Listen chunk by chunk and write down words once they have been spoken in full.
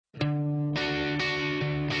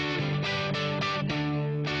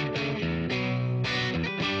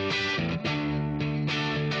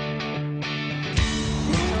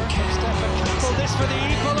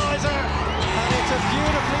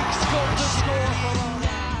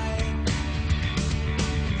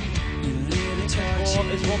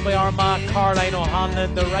done by Armagh. Caroline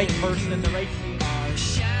O'Hanlon, the right person in the right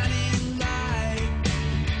place.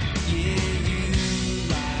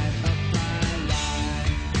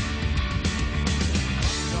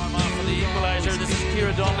 Armagh for the equaliser. This is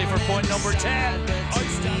Kieran Donnelly for point number 10.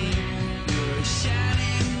 Outstanding.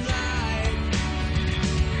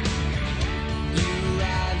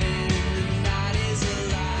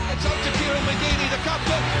 It's up to Kieran McGeeney, the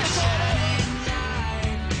captain. It's all over.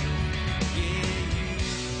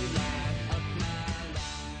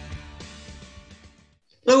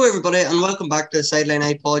 Hello everybody and welcome back to the Sideline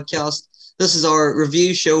Eye podcast. This is our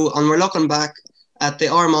review show and we're looking back at the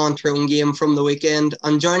Armagh and Tyrone game from the weekend,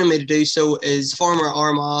 and joining me to do so is former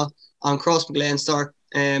Armagh and Cross McGlane star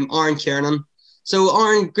Aaron Kernan. So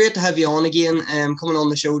Aaron, great to have you on again, coming on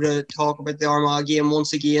the show to talk about the Armagh game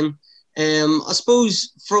once again. I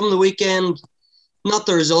suppose from the weekend, not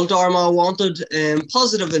the result Armagh wanted,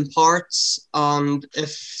 positive in parts, and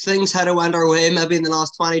if things had went our way maybe in the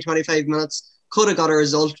last 20-25 minutes, could have got a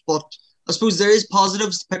result, but I suppose there is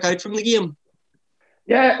positives to pick out from the game.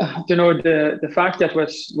 Yeah, you know, the fact that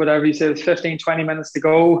with whatever you say, it was 15-20 minutes to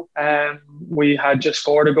go, we had just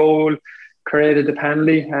scored a goal, created a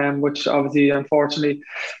penalty, which obviously, unfortunately,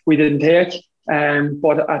 we didn't take.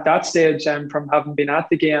 But at that stage, from having been at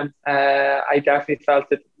the game, I definitely felt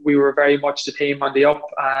that we were very much the team on the up,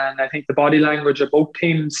 and I think the body language of both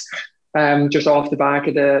teams, just off the back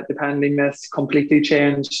of the penalty miss, completely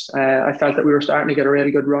changed. I felt that we were starting to get a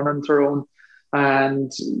really good run on Tyrone,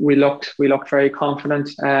 and we looked very confident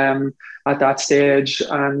at that stage.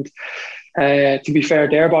 And to be fair,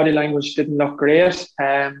 their body language didn't look great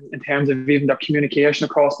in terms of even their communication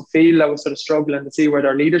across the field. I was sort of struggling to see where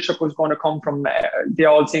their leadership was going to come from. They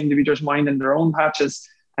all seemed to be just minding their own patches.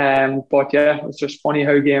 But yeah, it's just funny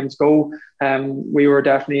how games go. We were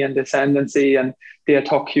definitely in the ascendancy, and they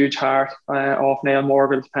took huge heart off Niall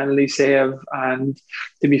Morgan's penalty save. And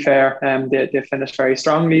to be fair, they finished very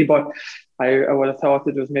strongly. But I would have thought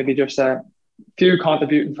that there was maybe just a few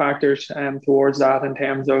contributing factors towards that, in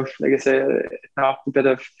terms of, like I say, knocked a bit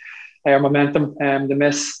of air momentum. The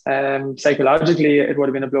miss, psychologically, it would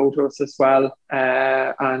have been a blow to us as well.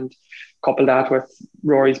 And couple that with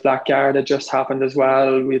Rory's blackguard that just happened as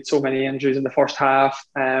well. We had so many injuries in the first half,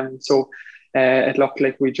 so it looked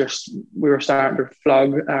like we were starting to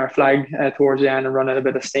flag towards the end and run out a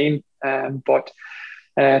bit of steam. But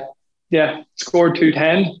scored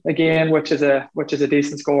 210 again, which is a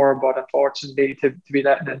decent score. But unfortunately, to be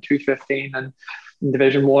letting in 215 and in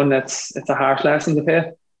Division 1, it's a harsh lesson to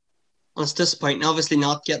pay. It's disappointing, obviously,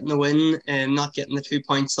 not getting the win and not getting the 2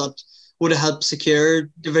 points that would have helped secure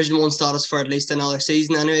Division 1 status for at least another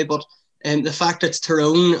season anyway. But the fact it's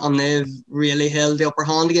Tyrone and they've really held the upper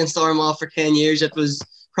hand against Armagh for 10 years, it was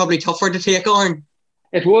probably tougher to take on.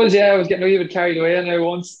 It was, yeah. I was getting a wee bit carried away now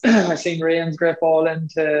once. I seen Ryan's great ball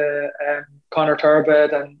into Conor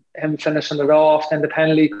Turbid and him finishing it off, and the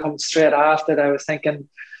penalty comes straight after it. I was thinking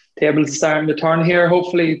tables are starting to turn here,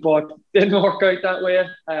 hopefully, but didn't work out that way.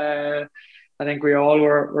 I think we all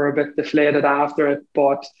were a bit deflated after it,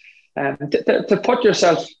 but to put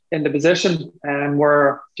yourself in the position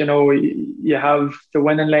where, you know, you have the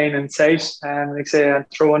winning lane in sight, and like I say, and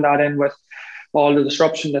throwing that in with all the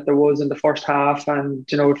disruption that there was in the first half, and,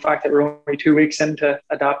 you know, the fact that we're only 2 weeks into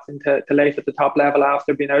adapting to life at the top level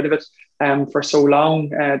after being out of it for so long,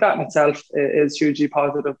 that in itself is hugely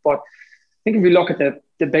positive. But I think if we look at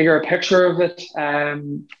the bigger picture of it,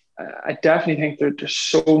 I definitely think there's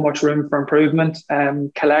so much room for improvement,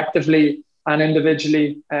 collectively and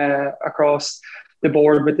individually, across the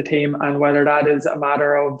board with the team, and whether that is a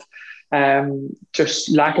matter of just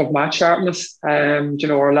lack of match sharpness, you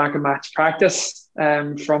know, or lack of match practice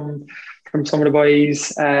from some of the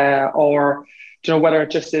boys, or, you know, whether it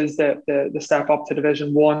just is the step up to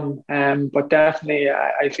Division 1. But definitely,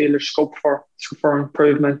 I feel there's scope for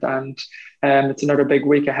improvement, and it's another big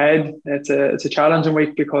week ahead. It's a challenging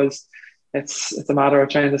week because it's a matter of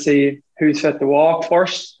trying to see who's fit to walk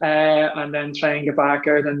first, and then try and get back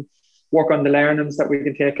out and work on the learnings that we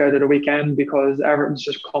can take out of the weekend, because everything's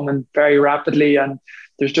just coming very rapidly and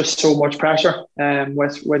there's just so much pressure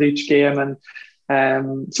with each game,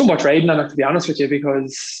 and so much riding on it, to be honest with you,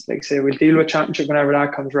 because, like I say, we'll deal with Championship whenever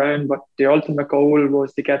that comes round, but the ultimate goal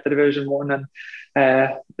was to get to Division 1, and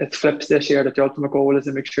it flips this year that the ultimate goal is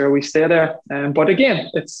to make sure we stay there. But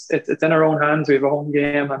again, it's in our own hands. We have a home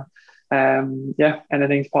game, and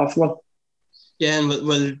anything's possible. Yeah, and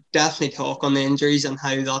we'll definitely talk on the injuries and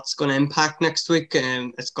how that's going to impact next week.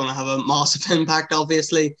 It's going to have a massive impact,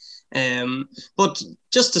 obviously. But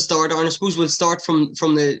just to start, Aaron, I suppose we'll start from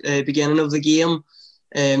the beginning of the game.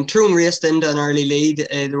 Tyrone raced into an early lead.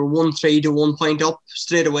 They were 1-3 to 1 point up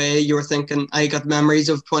straight away. You were thinking, I got memories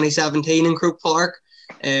of 2017 in Croke Park.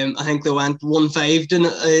 I think they went 1-5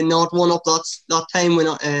 to not 1 up that time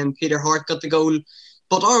when Peter Hart got the goal.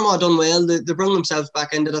 But Armagh done well. They brought themselves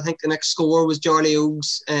back into it. I think the next score was Charlie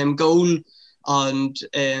Oak's goal. And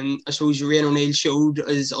I suppose Rian O'Neill showed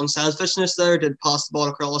his unselfishness there, did pass the ball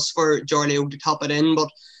across for Charlie Oak to top it in. But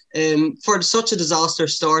for such a disaster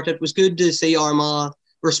start, it was good to see Armagh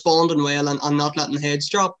responding well and not letting the heads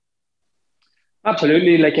drop.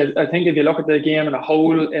 Absolutely. Like, I think if you look at the game in a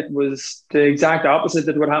whole, it was the exact opposite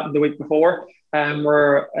of what happened the week before.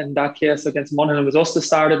 Where in that case against Monaghan, it was us that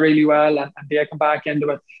started really well and they come back into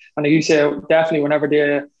it. And like you say, definitely whenever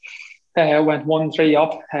they went 1-3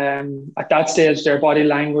 up, at that stage, their body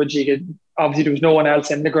language, you could, obviously there was no one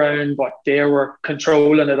else in the ground, but they were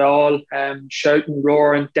controlling it all, shouting,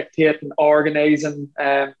 roaring, dictating, organising.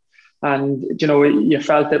 And, you know, you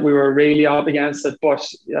felt that we were really up against it. But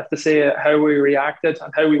you have to say how we reacted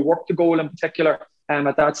and how we worked the goal in particular.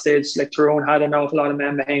 At that stage, like Tyrone had an awful lot of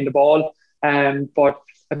men behind the ball. But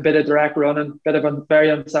a bit of direct running, bit of a very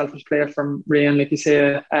unselfish play from Rian, like you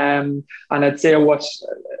say. And I'd say what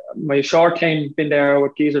my short time been there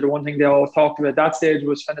with Geezer, the one thing they always talked about at that stage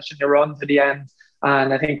was finishing your run to the end.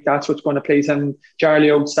 And I think that's what's going to please him. Charlie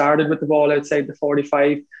Oak started with the ball outside the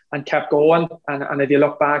 45 and kept going. And if you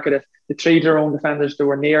look back at it, the three Tyrone defenders that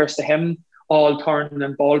were nearest to him all turned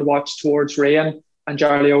and ball watched towards Rian. And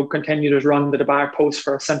Charlie Oak continued his run to the back post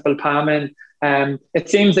for a simple palm in. It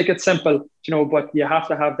seems like it's simple, you know, but you have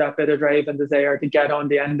to have that bit of drive and desire to get on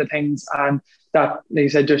the end of things. And that, like you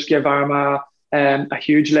said, just give Armagh a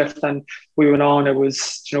huge lift. And we went on, it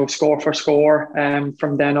was, you know, score for score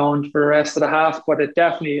from then on for the rest of the half. But it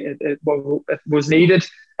definitely, it was needed,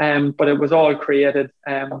 but it was all created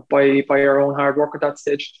by our own hard work at that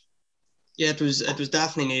stage. Yeah, it was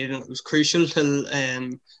definitely needed, and it was crucial till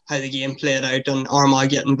how the game played out and Armagh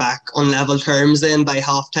getting back on level terms then by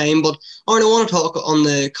half time. But I want to talk on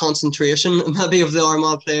the concentration maybe of the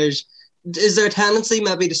Armagh players. Is there a tendency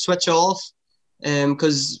maybe to switch off?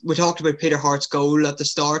 Because we talked about Peter Hart's goal at the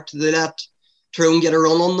start. They let Tyrone get a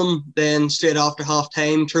run on them. Then straight after half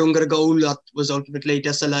time, Tyrone got a goal that was ultimately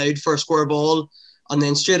disallowed for a square ball. And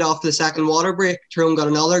then straight after the second water break, Tyrone got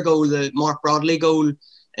another goal, the Mark Bradley goal.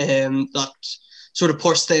 That sort of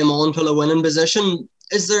pushed them on to a winning position.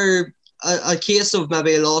 Is there a case of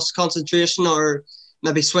maybe a lost concentration or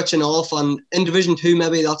maybe switching off? And in Division 2,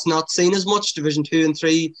 maybe that's not seen as much, Division 2 and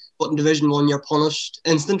 3, but in Division 1, you're punished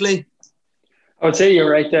instantly. I would say you're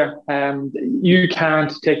right there. You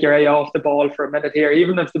can't take your eye off the ball for a minute here,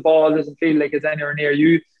 even if the ball doesn't feel like it's anywhere near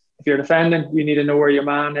you. If you're defending, you need to know where your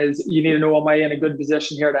man is. You need to know, am I in a good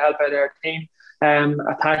position here to help out our team?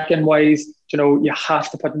 Attacking wise, you know, you have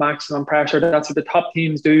to put maximum pressure. That's what the top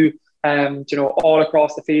teams do, you know, all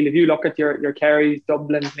across the field. If you look at your Kerrys,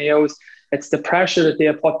 Dublins, Mayo's, it's the pressure that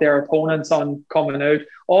they put their opponents on coming out.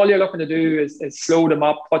 All you're looking to do is slow them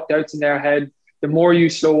up, put doubts in their head. The more you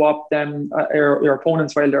slow up them, your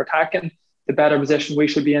opponents while they're attacking, the better position we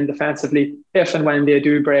should be in defensively if and when they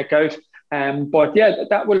do break out. But yeah,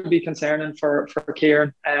 that will be concerning for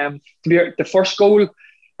Kieran. The first goal,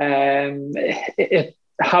 it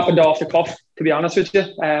happened off the cuff, to be honest with you.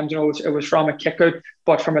 You know, it was from a kick out,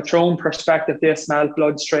 but from a Tyrone perspective, they smelled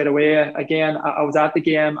blood straight away. Again, I was at the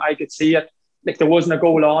game, I could see it. Like, there wasn't a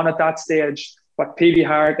goal on at that stage, but PB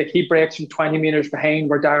Hart, like, he breaks from 20 metres behind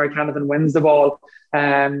where Derek Hannivan wins the ball.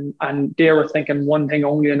 And they were thinking one thing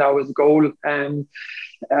only, and that was the goal.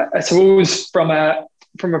 I suppose from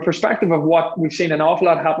a perspective of what we've seen an awful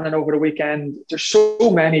lot happening over the weekend, there's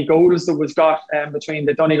so many goals that was got between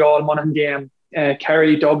the Donegal Monaghan game,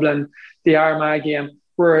 Kerry, Dublin, the Armagh game,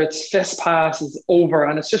 where it's fist passes over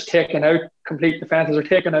and it's just taken out. Complete defences are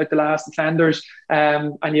taking out the last defenders,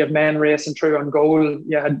 and you have men racing through on goal.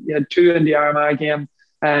 You had two in the Armagh game.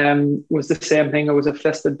 Was the same thing. It was a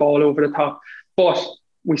fisted ball over the top, but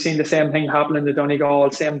we've seen the same thing happen in the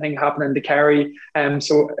Donegal, same thing happen in the Kerry.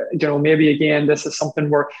 So, you know, maybe again, this is something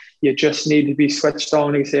where you just need to be switched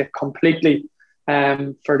on, you say, completely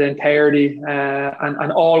for the entirety,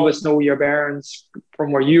 and always know your bearings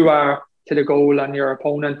from where you are to the goal and your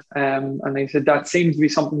opponent. And I said that seems to be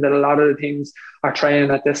something that a lot of the teams are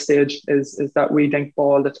trying at this stage, is that we think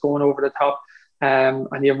ball that's going over the top, and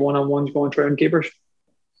you have one-on-ones going through and keepers.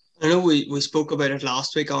 I know we spoke about it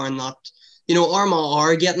last week, Aaron, that, you know, Armagh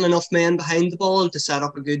are getting enough men behind the ball to set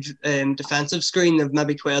up a good defensive screen. They've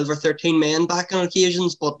maybe 12 or 13 men back on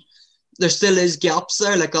occasions, but there still is gaps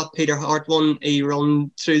there. Like that Peter Hart one, he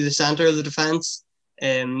run through the centre of the defence.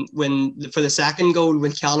 when for the second goal,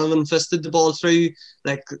 when Kernan fisted the ball through,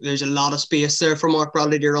 like there's a lot of space there for Mark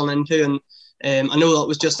Bradley to run into, and I know that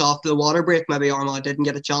was just after the water break. Maybe Armagh didn't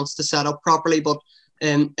get a chance to set up properly, but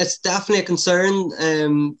it's definitely a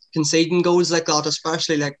concern conceding goals like that,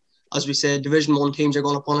 especially like as we said, Division 1 teams are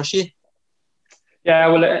going to punish you. Yeah,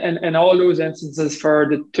 well, in all those instances, for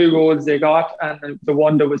the 2 goals they got and the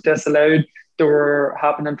one that was disallowed, they were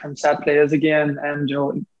happening from set plays again, and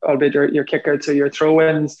albeit your kickouts or your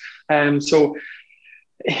throw-ins. So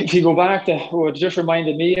if you go back to what just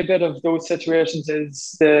reminded me a bit of those situations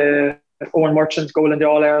is the Owen Merchant's goal in the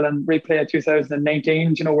All-Ireland replay of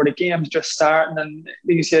 2019, where the game's just starting, and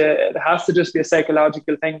you say it has to just be a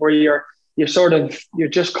psychological thing where you're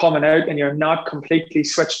just coming out and you're not completely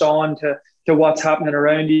switched on to what's happening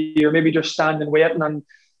around you. You're maybe just standing waiting on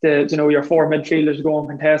your 4 midfielders to go and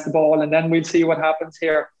contest the ball, and then we'll see what happens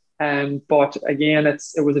here. But again, it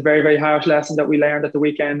was a very, very harsh lesson that we learned at the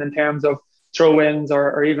weekend in terms of throw-ins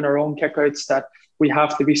or even our own kickouts, that we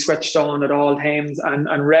have to be switched on at all times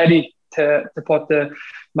and ready to put the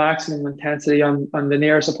maximum intensity on the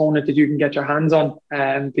nearest opponent that you can get your hands on,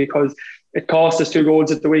 because it cost us 2 goals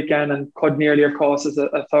at the weekend and could nearly have cost us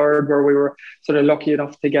a third, where we were sort of lucky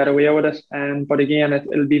enough to get away with it. But again,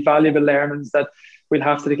 it'll be valuable learnings that we'll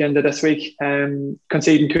have to dig into this week.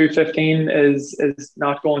 Conceding 2-15 is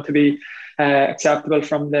not going to be acceptable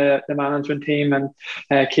from the management team,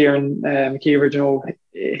 and Kieran McGeeney,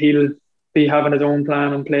 he'll be having his own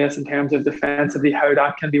plan in place in terms of defensively how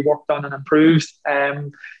that can be worked on and improved.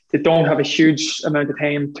 They don't have a huge amount of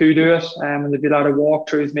time to do it, and there'll be a lot of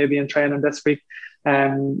walkthroughs maybe in training this week,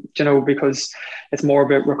 because it's more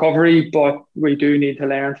about recovery. But we do need to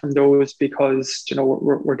learn from those, because we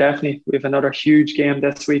have another huge game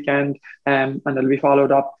this weekend, and it'll be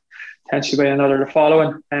followed up potentially by another the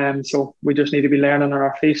following. So we just need to be learning on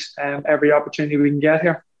our feet every opportunity we can get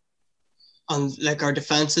here. And like our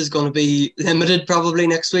defence is going to be limited probably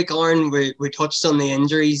next week, Aaron. We touched on the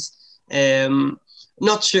injuries.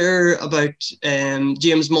 Not sure about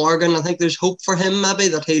James Morgan. I think there's hope for him maybe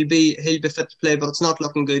that he'll be fit to play, but it's not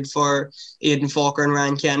looking good for Aidan Falker and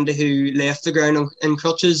Ryan Kennedy, who left the ground in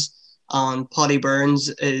crutches. And Paddy Burns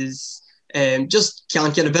is just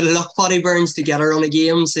can't get a bit of luck. Paddy Burns to get a run of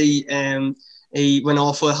games. He went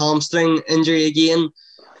off with a hamstring injury again.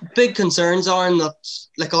 Big concerns are that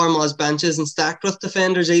like Armagh's bench isn't stacked with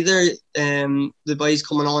defenders either. The boys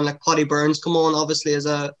coming on, like Paddy Burns come on obviously as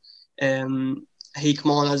a he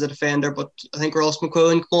come on as a defender, but I think Ross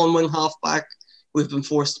McQuillan come on wing half back. We've been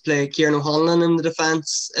forced to play Kieran O'Hanlon in the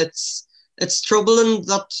defence. It's troubling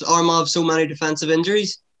that Armagh have so many defensive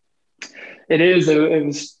injuries. It is. It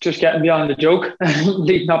was just getting beyond the joke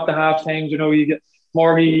leading up to half time. You get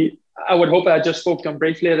Morgie. I would hope I just spoke to him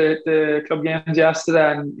briefly at the club games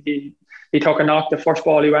yesterday, and he took a knock the first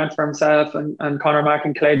ball he went for himself, and Conor Mack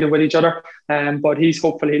and collided with each other. But he's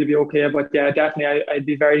hopeful he'll be okay. But yeah, definitely I'd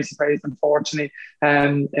be very surprised, unfortunately,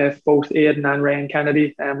 if both Aidan and Ryan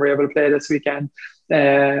Kennedy were able to play this weekend.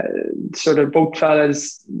 Sort of both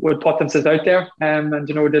fellas would put themselves out there, and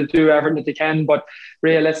they'll do everything that they can. But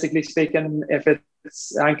realistically speaking, if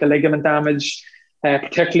it's ankle ligament damage,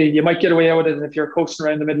 particularly, you might get away with it if you're coasting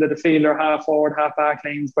around the middle of the field or half forward, half back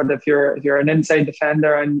lines. But if you're an inside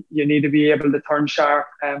defender and you need to be able to turn sharp,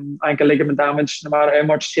 ankle ligament damage, no matter how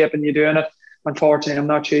much taping you do in it, unfortunately, I'm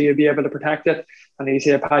not sure you'll be able to protect it. And you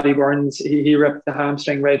see Paddy Burns, he ripped the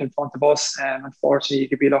hamstring right in front of us. Unfortunately, you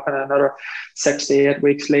could be looking at another 6 to 8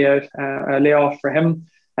 weeks layoff for him.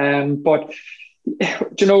 But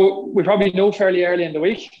we probably know fairly early in the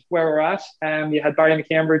week where we're at. You had Barry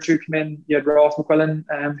McCambridge who come in, you had Ross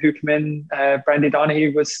McQuillan who come in, Brendan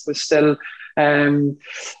Donaghy was still on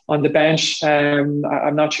the bench.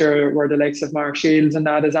 I'm not sure where the likes of Mark Shields and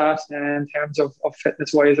that is at in terms of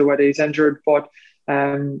fitness wise or whether he's injured, but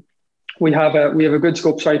we have a good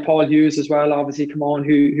scope. Sorry, Paul Hughes as well, obviously come on,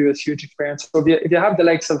 who has huge experience. So if you have the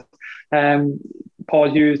likes of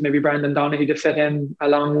Paul Hughes, maybe Brendan Donaghy to fit in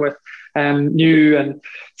along with new and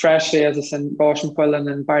fresh players as in Ross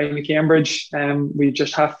McQuillan and Barry McCambridge, we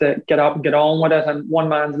just have to get up and get on with it, and one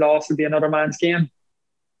man's loss will be another man's gain.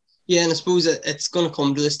 Yeah, and I suppose it's going to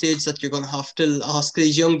come to the stage that you're going to have to ask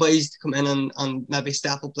these young boys to come in and maybe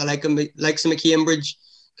step up. Like some McCambridge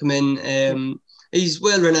come in. He's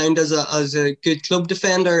well renowned as a good club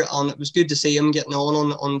defender, and it was good to see him getting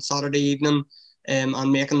on Saturday evening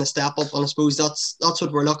and making the step up. And I suppose that's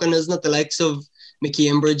what we're looking, isn't it? The likes of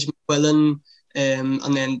McCambridge, McQuillan,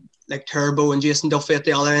 and then like Turbo and Jason Duffy at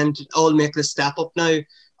the other end all make the step up now,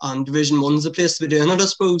 and Division 1's the place to be doing it, I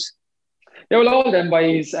suppose. Yeah, well, all them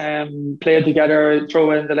boys played together,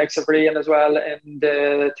 throw in the likes of Rian as well in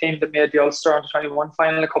the team that made the Ulster Under-21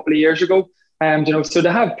 final a couple of years ago. So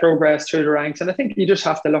they have progressed through the ranks, and I think you just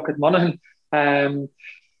have to look at Monaghan.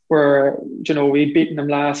 Where we'd beaten them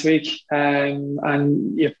last week,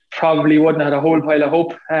 and you probably wouldn't have had a whole pile of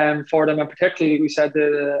hope for them, and particularly we said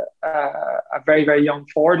a very, very young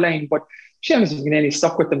forward line. But Seamus McGeeney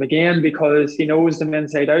stuck with them again because he knows them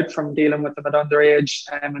inside out from dealing with them at underage,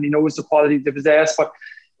 and he knows the quality they possess. But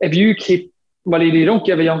if you either you don't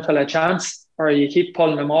give a young fella a chance, or you keep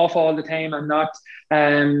pulling them off all the time and not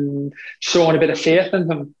showing a bit of faith in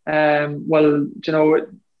them,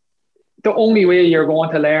 the only way you're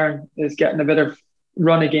going to learn is getting a bit of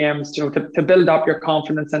run of games, to build up your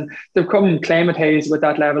confidence and to become acclimatized with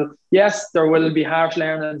that level. Yes, there will be harsh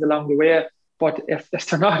learnings along the way, but if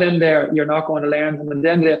they're not in there, you're not going to learn them. And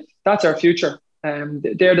then that's our future.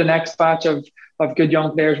 They're the next batch of good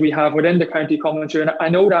young players we have within the county coming through. And I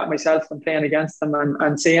know that myself from playing against them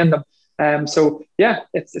and seeing them.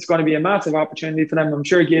 It's going to be a massive opportunity for them. I'm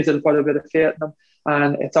sure Giz will put a bit of faith in them.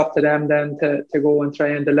 And it's up to them then to go and try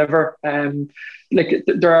and deliver.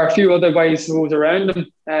 There are a few other guys who's around them,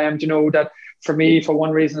 that for me, for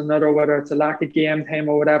one reason or another, whether it's a lack of game time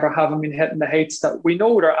or whatever, haven't been hitting the heights that we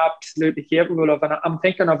know they're absolutely capable of. And I'm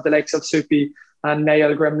thinking of the likes of Soupy and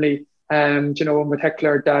Niall Grimley, in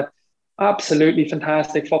particular, that absolutely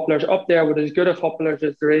fantastic footballers up there with as good a footballers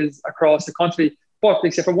as there is across the country. But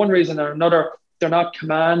like I say, for one reason or another, they're not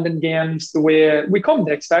commanding games the way we come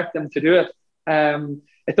to expect them to do it.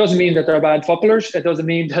 It doesn't mean that they're bad footballers. It doesn't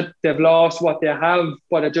mean that they've lost what they have,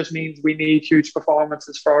 but it just means we need huge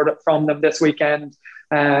performances from them this weekend.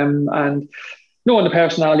 And knowing the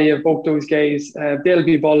personality of both those guys, they'll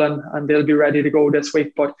be bulling and they'll be ready to go this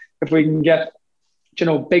week. But if we can get,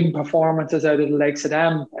 big performances out of the likes of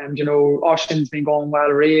them, and Oshin's been going well,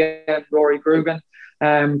 Ray and Rory Grugan,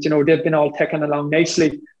 they've been all ticking along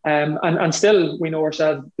nicely. And still, we know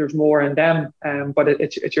ourselves there's more in them. But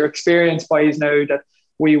it's your experience boys now that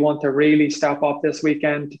we want to really step up this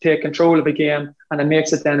weekend to take control of the game, and it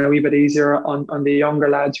makes it then a wee bit easier on the younger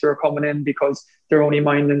lads who are coming in because they're only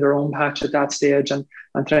minding their own patch at that stage and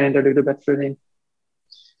trying to do the bit for them.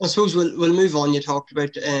 I suppose we'll move on. You talked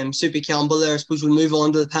about Soupy Campbell there. I suppose we'll move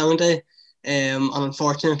on to the penalty. And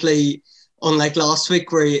unfortunately, unlike last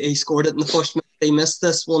week where he scored it in the first minute, he missed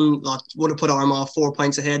this one that would have put Armagh 4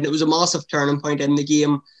 points ahead. And it was a massive turning point in the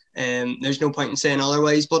game. There's no point in saying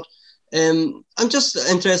otherwise. But I'm just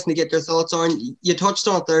interested to get your thoughts on. You touched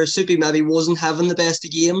on it there. Soupy maybe wasn't having the best of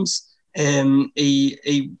games.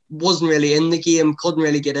 He wasn't really in the game, couldn't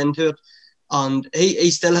really get into it. And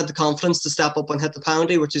he still had the confidence to step up and hit the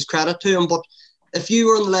penalty, which is credit to him. But if you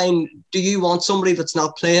were on the line, do you want somebody that's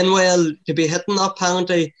not playing well to be hitting that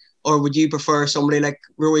penalty? Or would you prefer somebody like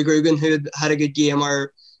Rory Grugan who had a good game,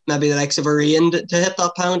 or maybe the likes of Arian to hit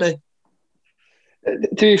that penalty?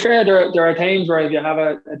 To be fair, there are times where if you have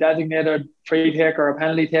a designated free taker or a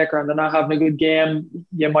penalty taker and they're not having a good game,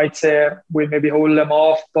 you might say we'll maybe hold them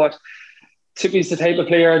off. But Tippy's the type of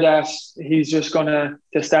player that he's just going to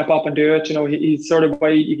step up and do it. He's sort of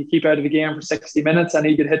way you could keep out of the game for 60 minutes and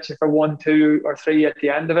he could hit you for 1, 2 or 3 at the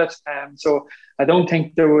end of it. So I don't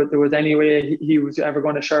think there was any way he was ever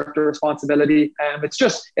going to shirk the responsibility.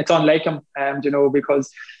 It's unlike him,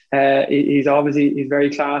 because he's very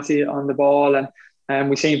classy on the ball, and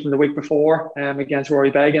we seen from the week before against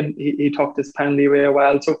Rory Beggan, he took this penalty really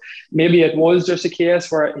well. So maybe it was just a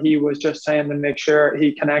case where he was just trying to make sure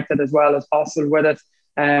he connected as well as possible with it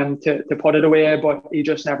to put it away, but he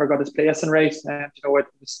just never got his placing right. It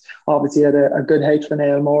was obviously at a good height for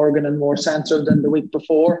Niall Morgan and more censored than the week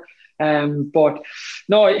before. But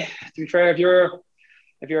no, to be fair, if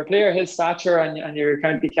you're a player his stature and you're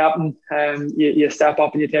county captain, you step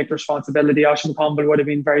up and you take responsibility. Oshin Campbell would have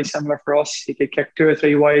been very similar for us. He could kick 2 or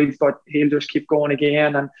 3 wides, but he'll just keep going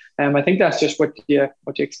again. And I think that's just what you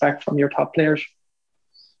expect from your top players.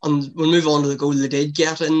 And we'll move on to the goal they did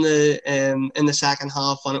get in the second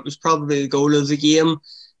half, and it was probably the goal of the game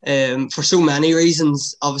for so many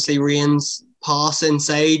reasons. Obviously, Rain's pass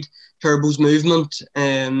inside, Turbo's movement,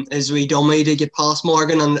 his wee dummy to get past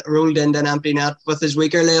Morgan and rolled into an empty net with his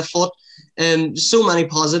weaker left foot. So many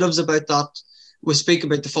positives about that. We speak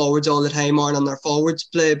about the forwards all the time on their forwards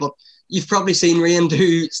play, but you've probably seen Rain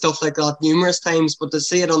do stuff like that numerous times, but to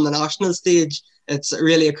see it on the national stage, it's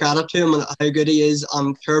really a credit to him and how good he is,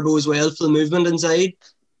 and Turbo as well for the movement inside.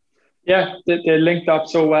 Yeah, they linked up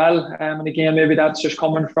so well, and again, maybe that's just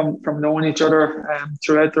coming from knowing each other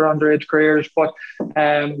throughout their underage careers. But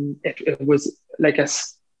it was like a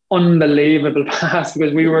unbelievable pass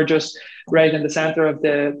because we were just right in the centre of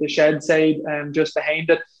the shed side, just behind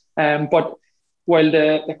it. But while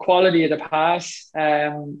the quality of the pass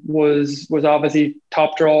was obviously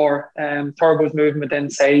top drawer, Turbo's movement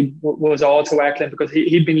inside was also excellent, because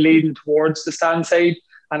he'd been leading towards the stand side.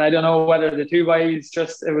 And I don't know whether the two guys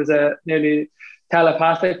it was a nearly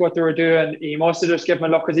telepathic what they were doing. He must have just given a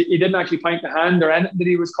look, because he didn't actually point the hand or anything that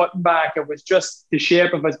he was cutting back. It was just the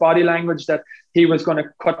shape of his body language that he was going to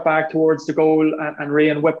cut back towards the goal, and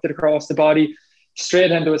Ryan whipped it across the body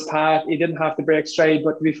straight into his path. He didn't have to break stride.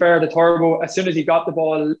 But to be fair to Turbo, as soon as he got the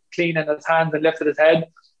ball clean in his hands and lifted his head,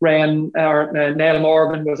 Niall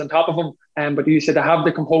Morgan was on top of him. But you said to have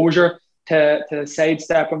the composure to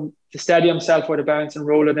sidestep him, to steady himself with a bounce and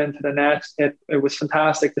roll it into the net. It was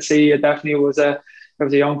fantastic to see. It definitely was a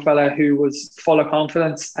young fella who was full of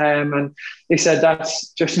confidence. And he said that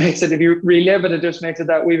just makes it, if you relive it, it just makes it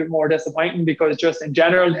that wee bit more disappointing, because just in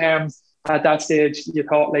general terms at that stage you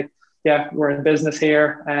thought, like, yeah, we're in business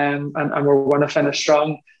here, and we're going to finish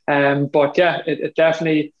strong. But yeah, it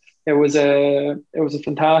definitely, it was a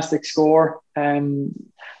fantastic score. Yeah,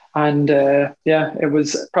 it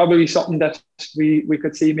was probably something that we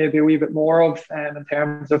could see maybe a wee bit more of, in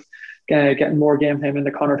terms of getting more game time into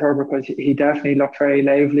Conor Turbo, because he definitely looked very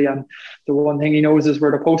lively, and the one thing he knows is where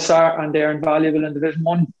the posts are, and they're invaluable in Division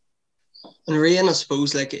 1. And Ryan, I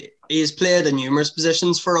suppose, like, he's played in numerous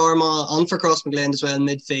positions for Armagh and for Crossmaglen as well,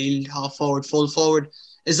 midfield, half forward, full forward.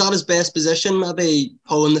 Is that his best position, maybe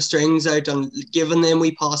pulling the strings out and giving them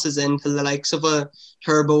wee passes into the likes of a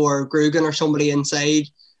Turbo or Grugan or somebody inside?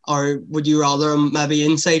 Or would you rather him maybe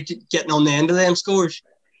inside, getting on the end of them scores?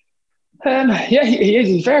 Yeah, he is.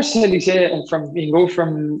 He's versatile. He can go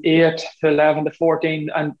from 8 to 11 to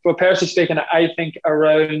 14. But personally speaking, I think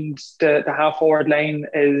around the half forward line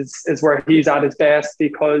is where he's at his best,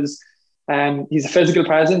 because he's a physical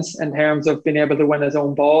presence in terms of being able to win his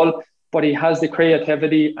own ball, but he has the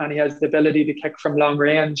creativity and he has the ability to kick from long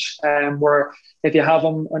range. Where if you have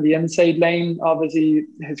him on the inside line, obviously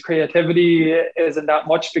his creativity isn't that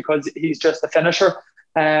much, because he's just a finisher.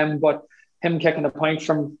 But him kicking a point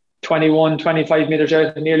from 21, 25 metres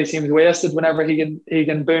out, it nearly seems wasted whenever he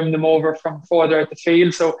can boom them over from further out the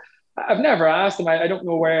field. So I've never asked him. I don't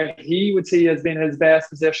know where he would see as being his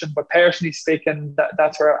best position, but personally speaking,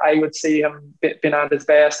 that's where I would see him being at his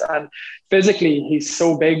best. And physically, he's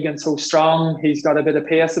so big and so strong. He's got a bit of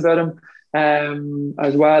pace about him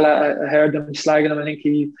as well. I heard them slagging him. I think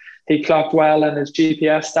he clocked well in his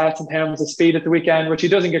GPS stats in terms of speed at the weekend, which he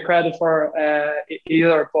doesn't get credit for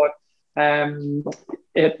either. But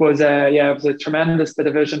it was a tremendous bit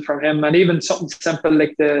of vision from him, and even something simple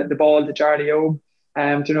like the ball to Jardy Obe.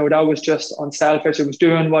 That was just unselfish. It was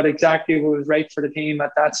doing what was right for the team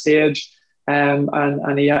at that stage.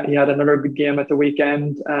 And he had another good game at the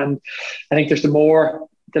weekend. And I think there's the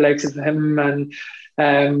likes of him and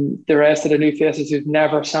the rest of the new faces who've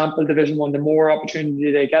never sampled Division 1, the more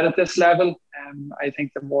opportunity they get at this level, I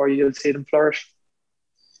think the more you'll see them flourish.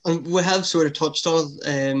 And we have sort of touched on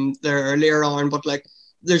it there earlier on, but like,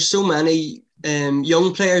 there's so many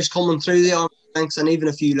young players coming through the Armagh ranks, and even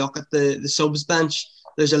if you look at the subs bench,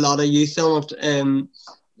 there's a lot of youth on it.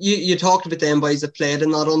 You talked about them boys that played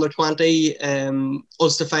in that under 20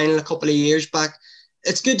 Ulster final a couple of years back.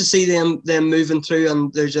 It's good to see them moving through,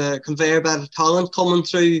 and there's a conveyor belt of talent coming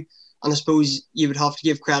through. And I suppose you would have to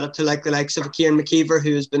give credit to the likes of Kieran McGeeney,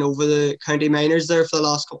 who has been over the county minors there for the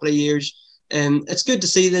last couple of years. It's good to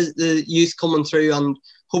see the youth coming through, and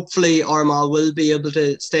hopefully Armagh will be able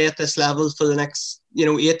to stay at this level for the next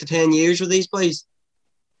 8 to 10 years with these boys.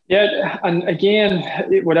 Yeah, and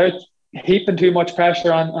again, without heaping too much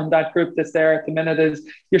pressure on that group that's there at the minute, is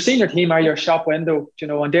your senior team are your shop window,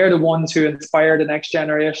 and they're the ones who inspire the next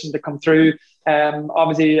generation to come through.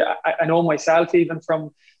 Obviously, I know myself, even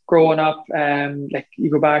from growing up, like you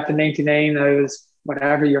go back to 99, I was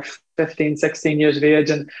you're 15, 16 years of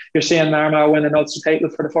age, and you're seeing Armagh win an Ulster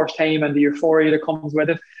title for the first time and the euphoria that comes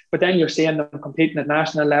with it. But then you're seeing them competing at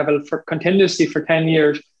national level continuously for 10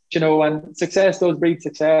 years, and success does breed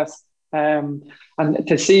success. And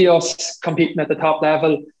to see us competing at the top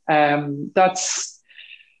level, that's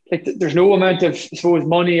like, there's no amount of, I suppose,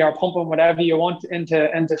 money or pumping whatever you want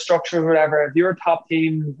into structure or whatever. If your top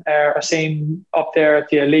team are seen up there at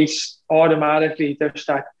the elite, automatically there's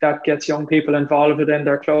that gets young people involved within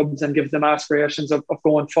their clubs and gives them aspirations of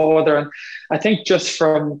going further. And I think just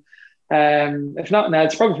from if not,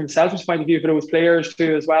 it's probably from a selfish point of view for those players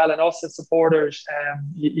too as well, and us as supporters,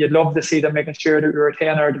 you'd love to see them making sure that we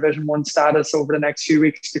retain our Division 1 status over the next few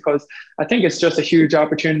weeks, because I think it's just a huge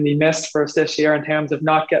opportunity missed for us this year in terms of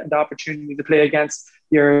not getting the opportunity to play against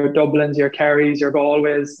your Dublins, your Kerrys, your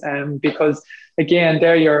Galways, because again,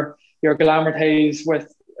 they're your glamour days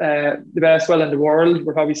with the best will in the world.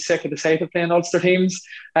 We're probably sick of the sight of playing Ulster teams.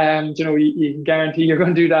 You can guarantee you're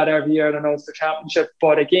going to do that every year in an Ulster Championship.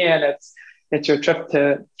 But again, it's your trip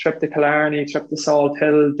to Killarney, trip to Salt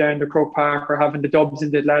Hill, down to Croke Park, or having the Dubs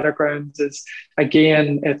in the Athletic Grounds is,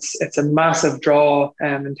 again, it's a massive draw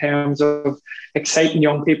in terms of exciting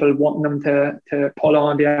young people, wanting them to pull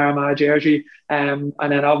on the Armagh jersey. And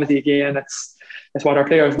then obviously again, it's what our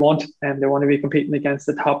players want, and they want to be competing against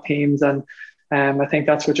the top teams. And I think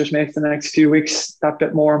that's what just makes the next few weeks that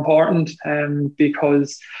bit more important,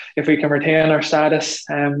 because if we can retain our status,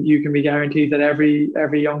 you can be guaranteed that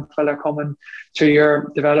every young fella coming through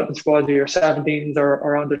your development squad, or your 17s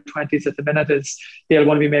or under 20s at the minute, they'll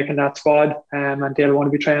want to be making that squad, and they'll want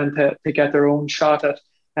to be trying to get their own shot at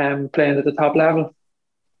playing at the top level.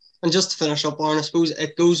 And just to finish up on, I suppose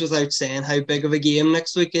it goes without saying how big of a game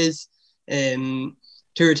next week is.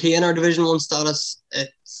 To retain our Division 1 status,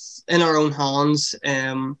 it's in our own hands.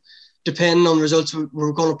 Depending on results,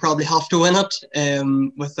 we're going to probably have to win it.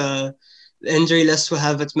 With the injury list we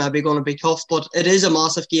have, it's maybe going to be tough, but it is a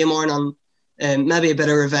massive game, and maybe a bit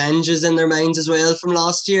of revenge is in their minds as well from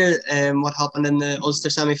last year, what happened in the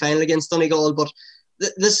Ulster semi-final against Donegal. But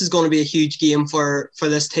this is going to be a huge game for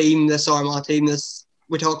this team, this Armagh team.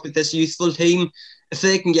 We talk about this youthful team. If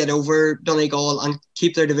they can get over Donegal and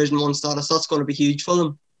keep their Division 1 status, that's going to be huge for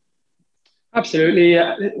them. Absolutely.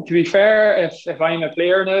 To be fair, if I'm a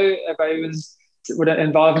player now, if I was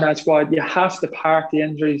involved in that squad, you have to park the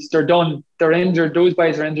injuries. They're done. They're injured. Those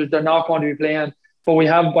boys are injured. They're not going to be playing. But we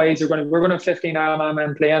have boys we're going to have 15 Armagh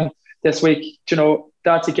men playing this week.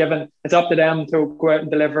 That's a given. It's up to them to go out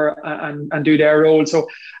and deliver and do their role. So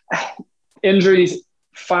injuries,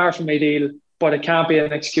 far from ideal, but it can't be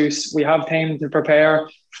an excuse. We have time to prepare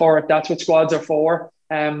for it. That's what squads are for.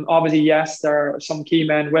 Obviously, yes, there are some key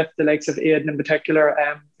men with the likes of Aidan in particular,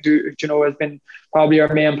 who has been probably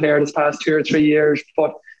our main player this past 2 or 3 years.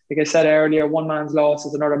 But like I said earlier, one man's loss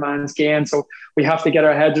is another man's gain. So we have to get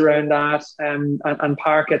our heads around that and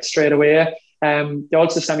park it straight away. The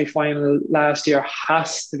Ulster semi-final last year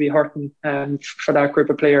has to be hurting for that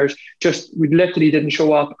group of players. We literally didn't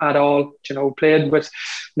show up at all. Played with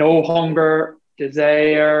no hunger,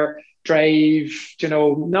 desire, drive.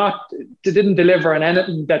 They didn't deliver on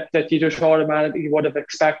anything that you just automatically would have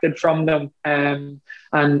expected from them. And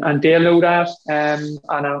they'll know that. And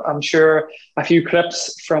I'm sure a few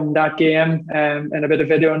clips from that game and a bit of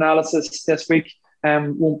video analysis this week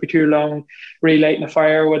won't be too long, relighting a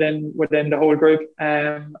fire within the whole group.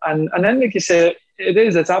 And then, like you say,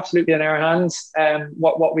 it's absolutely in our hands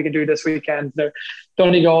what we can do this weekend.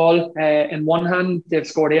 Donegal, in one hand, they've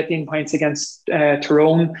scored 18 points against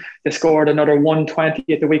Tyrone. They scored another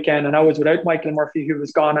 120 at the weekend, and that was without Michael Murphy, who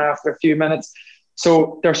was gone after a few minutes.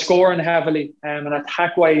 So they're scoring heavily, and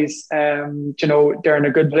attack-wise, they're in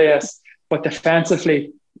a good place. But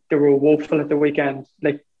defensively, they were woeful at the weekend.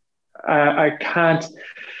 I can't.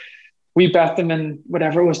 We bet them in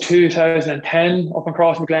whatever it was 2010 up in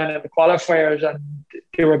Crossmaglen in the qualifiers, and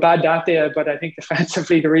they were bad that day. But I think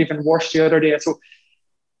defensively they're even worse the other day. So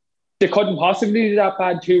they couldn't possibly do that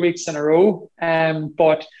bad 2 weeks in a row.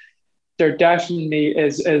 But there definitely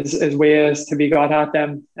is ways to be got at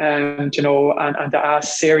them, and to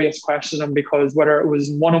ask serious questions of them, because whether it was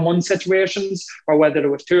one-on-one situations or whether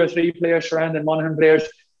there was 2 or 3 players surrounding Monaghan players,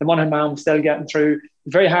 the Monaghan man was still getting through.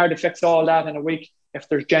 It's very hard to fix all that in a week if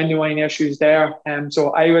there's genuine issues there.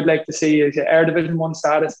 So I would like to see our Division 1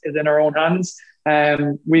 status is in our own hands.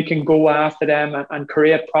 We can go after them and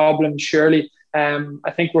create problems, surely.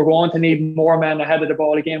 I think we're going to need more men ahead of the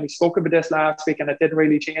ball again. We spoke about this last week, and it didn't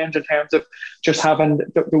really change in terms of just having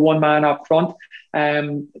the one man up front.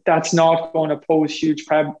 That's not going to pose huge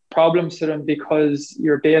problems to them, because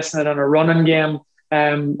you're basing it on a running game,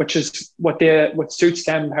 which is what suits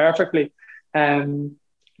them perfectly.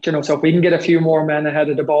 So if we can get a few more men ahead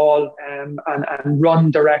of the ball and run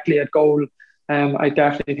directly at goal, I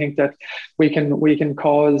definitely think that we can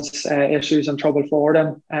cause issues and trouble for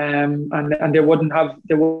them. And they wouldn't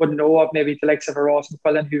know of maybe the likes of a Ross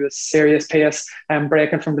McQuillan, who has serious pace and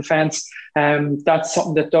breaking from defence. That's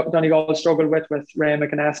something that Donegal struggled with Ray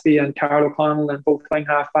McGeeney and Carl O'Connell and both playing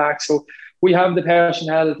half back. So we have the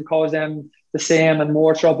personnel to cause them the same and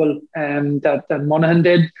more trouble than Monaghan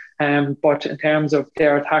did. But in terms of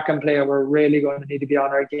their attacking play, we're really going to need to be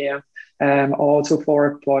on our game also for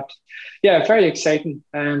it. But yeah, very exciting.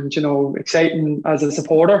 Exciting as a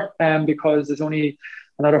supporter, because there's only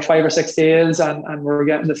another 5 or 6 days and we're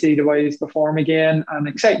getting to see the boys perform again, and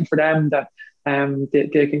exciting for them that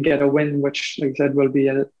they can get a win, which, like I said, will be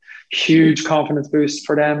a huge confidence boost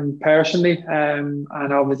for them personally, and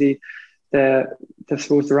obviously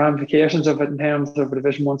suppose the ramifications of it in terms of a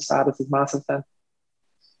Division 1 status is massive then.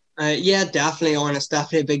 Yeah, definitely, Oren. It's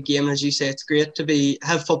definitely a big game. As you say, it's great to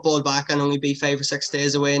have football back and only be 5 or 6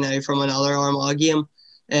 days away now from another Armagh game.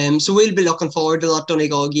 So we'll be looking forward to that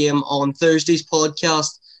Donegal game on Thursday's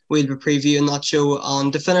podcast. We'll be previewing that show.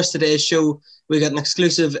 And to finish today's show, we got an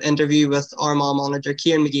exclusive interview with Armagh manager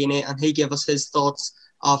Kieran McGeeney, and he gave us his thoughts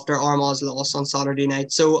after Armagh's loss on Saturday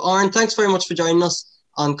night. So, Aaron, thanks very much for joining us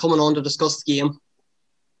and coming on to discuss the game.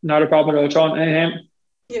 Not a problem at all, John. Anytime.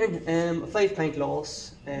 Kieran, a 5-point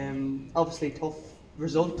loss, obviously tough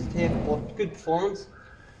result to take, but good performance.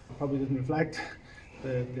 Probably didn't reflect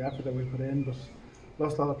the effort that we put in, but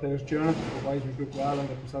lost a lot of players during it. The boys regrouped well and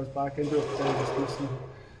got themselves back into it. They just missing,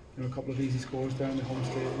 a couple of easy scores down the home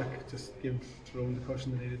straight, just give Tyrone the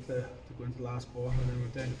cushion they needed to go into the last quarter, and then we were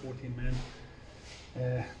down to 14 men.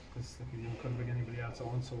 Because couldn't bring anybody else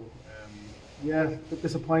on, so yeah,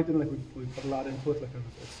 disappointing. We put a lot into it,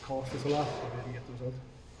 it's cost us a lot, but we didn't get the result.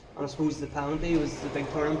 And I suppose the penalty was the big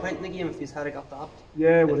turning point in the game. If you had got that,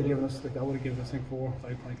 yeah, would have given us that would have given us I think 4 or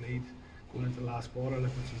 5 point lead going into the last quarter,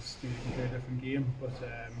 which is a completely different game. But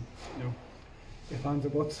if fans are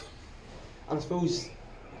buts. And I suppose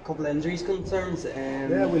a couple of injuries concerns.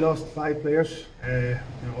 Yeah, we lost 5 players,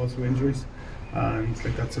 all through injuries. And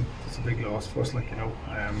that's a big loss for us.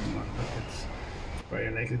 It's very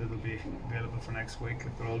unlikely that they'll be available for next week.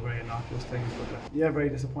 They're all very innocuous things, but yeah, very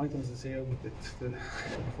disappointing as I say. The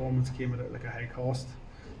performance came at a high cost,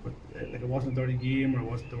 but it wasn't a dirty game,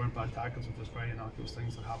 or there weren't bad tackles. It was just very innocuous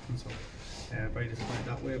things that happened. So very disappointed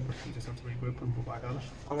that way. But we just have to regroup and go back at it.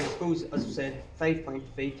 And I suppose, as you said, 5-point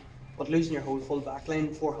defeat. But losing your whole full back line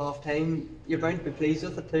before half time, you're bound to be pleased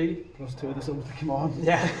with it too. Plus 2 of the subs that came on.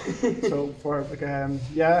 Yeah. So for they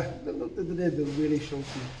really showed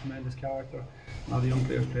some tremendous character. Now the young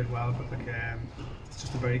players played well, but it's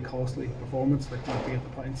just a very costly performance. Not to get the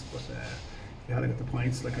points, but if you had to get the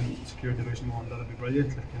points, and secure Division 1, that'd be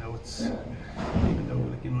brilliant. It's even though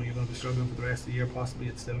you're going to be struggling for the rest of the year, possibly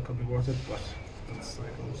it still could be worth it, but that's the way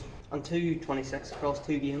it goes. And 2-26 across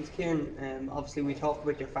 2 games, Kieran. Obviously, we talk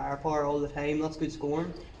about your firepower all the time. That's good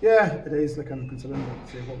scoring. Yeah, it is. And considering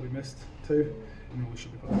what we missed too, we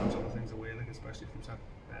should be putting those other things away, especially from set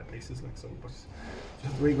pieces, so. But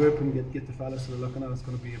just regroup and get the fellas that are looking at it. It's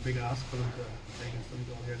going to be a big ask for them to play against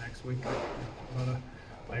Donegal here next week. A lot of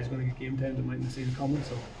players going to get game time that mightn't have seen it coming.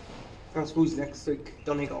 So. I suppose next week,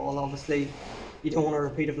 Donegal, obviously. You don't want a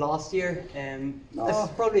repeat of last year. No. This is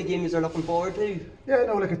probably a game you're looking forward to. Yeah,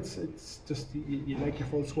 no, it's just you like your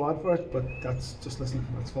full squad for it, but that's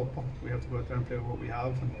football. We have to go out there and play with what we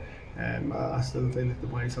have, and I still feel like the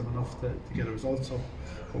boys have enough to get a result, so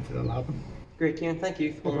hopefully that'll happen. Great, Kieran. Thank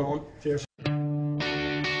you for coming on. Cheers.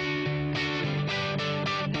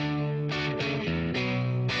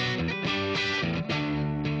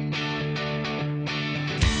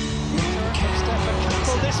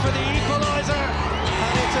 This for the equaliser,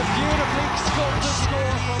 and it's a beautifully sculpted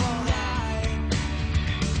score for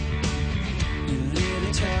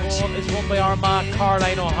Ball is won by Armagh.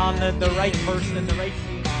 Caroline O'Hanlon, the right person in the right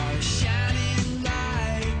team.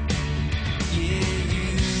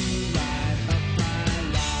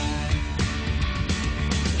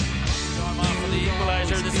 Armagh for the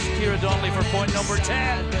equaliser. This is Kieran Donnelly for point number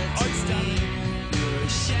 10. Outstanding.